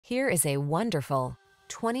Here is a wonderful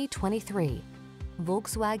 2023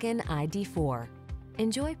 Volkswagen ID.4.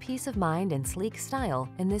 Enjoy peace of mind and sleek style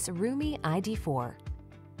in this roomy ID.4.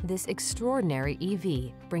 This extraordinary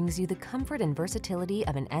EV brings you the comfort and versatility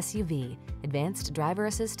of an SUV, advanced driver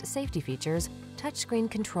assist safety features,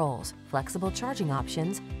 touchscreen controls, flexible charging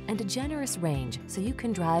options, and a generous range so you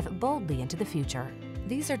can drive boldly into the future.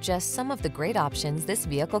 These are just some of the great options this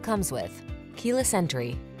vehicle comes with: keyless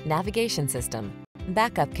entry, navigation system,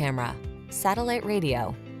 backup camera, satellite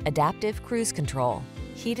radio, adaptive cruise control,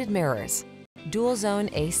 heated mirrors, dual zone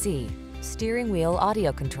AC, steering wheel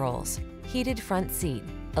audio controls, heated front seat,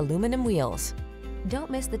 aluminum wheels.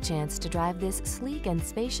 Don't miss the chance to drive this sleek and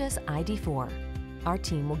spacious ID.4. Our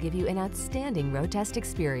team will give you an outstanding road test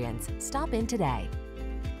experience. Stop in today.